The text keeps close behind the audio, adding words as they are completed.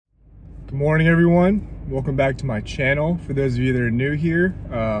Good morning, everyone. Welcome back to my channel. For those of you that are new here,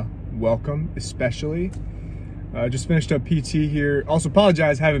 welcome especially. Just finished up PT here. Also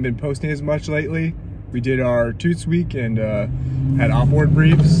apologize, haven't been posting as much lately. We did our Toots week and had onboard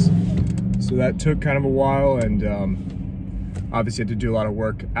briefs. So that took kind of a while, and obviously had to do a lot of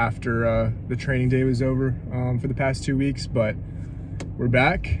work after the training day was over for the past 2 weeks, but we're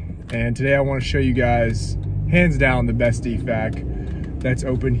back. And today I want to show you guys, hands down, the best DFAC that's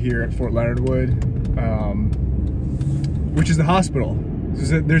open here at Fort Leonard Wood, which is the hospital.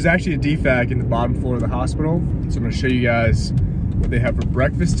 There's actually a DFAC in the bottom floor of the hospital. So I'm gonna show you guys what they have for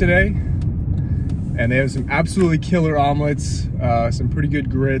breakfast today. And they have some absolutely killer omelets, some pretty good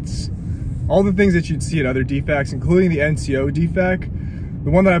grits, all the things that you'd see at other DFACs, including the NCO DFAC.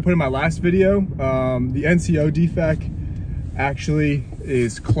 The one that I put in my last video, the NCO DFAC actually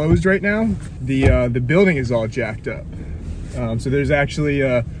is closed right now. The building is all jacked up. So there's actually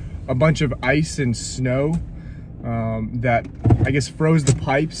a bunch of ice and snow that I guess froze the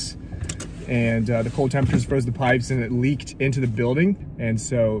pipes, and the cold temperatures froze the pipes and it leaked into the building. And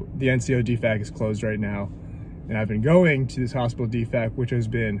so the NCO DFAC is closed right now. And I've been going to this hospital DFAC, which has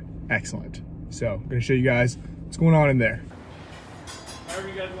been excellent. So I'm gonna show you guys what's going on in there. However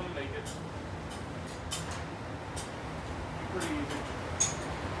you guys want to make it. Pretty easy.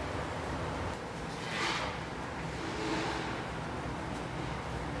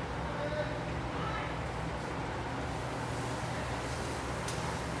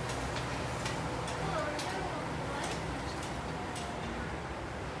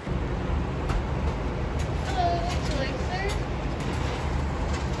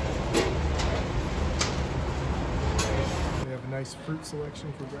 Nice fruit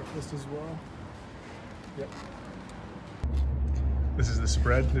selection for breakfast as well. Yep. This is the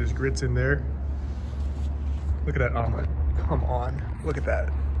spread. There's grits in there. Look at that omelet. Come on. Look at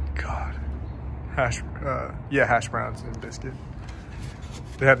that. God. Hash browns and biscuit.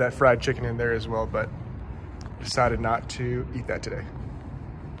 They have that fried chicken in there as well, but decided not to eat that today.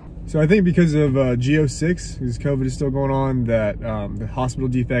 So I think because of GO6, because COVID is still going on, that the hospital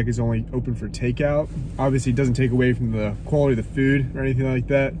DFAC is only open for takeout. Obviously it doesn't take away from the quality of the food or anything like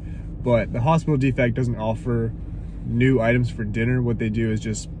that, but the hospital DFAC doesn't offer new items for dinner. What they do is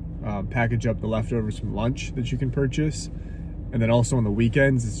just package up the leftovers from lunch that you can purchase. And then also on the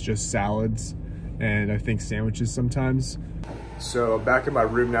weekends, it's just salads and I think sandwiches sometimes. So I'm back in my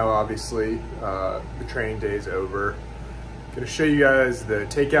room now, obviously. The training day is over. Gonna show you guys the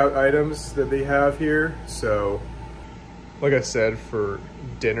takeout items that they have here. So, like I said, for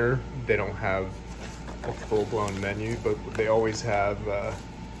dinner, they don't have a full-blown menu, but they always have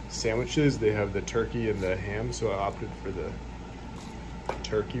sandwiches. They have the turkey and the ham, so I opted for the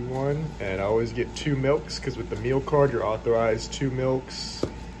turkey one. And I always get 2 milks, because with the meal card, you're authorized 2 milks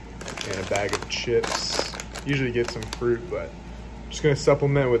and a bag of chips. Usually get some fruit, but just gonna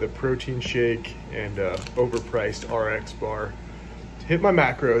supplement with a protein shake and overpriced RX bar to hit my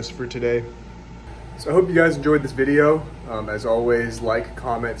macros for today. So I hope you guys enjoyed this video. As always, like,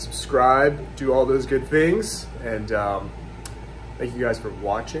 comment, subscribe, do all those good things. And thank you guys for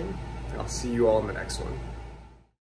watching. I'll see you all in the next one.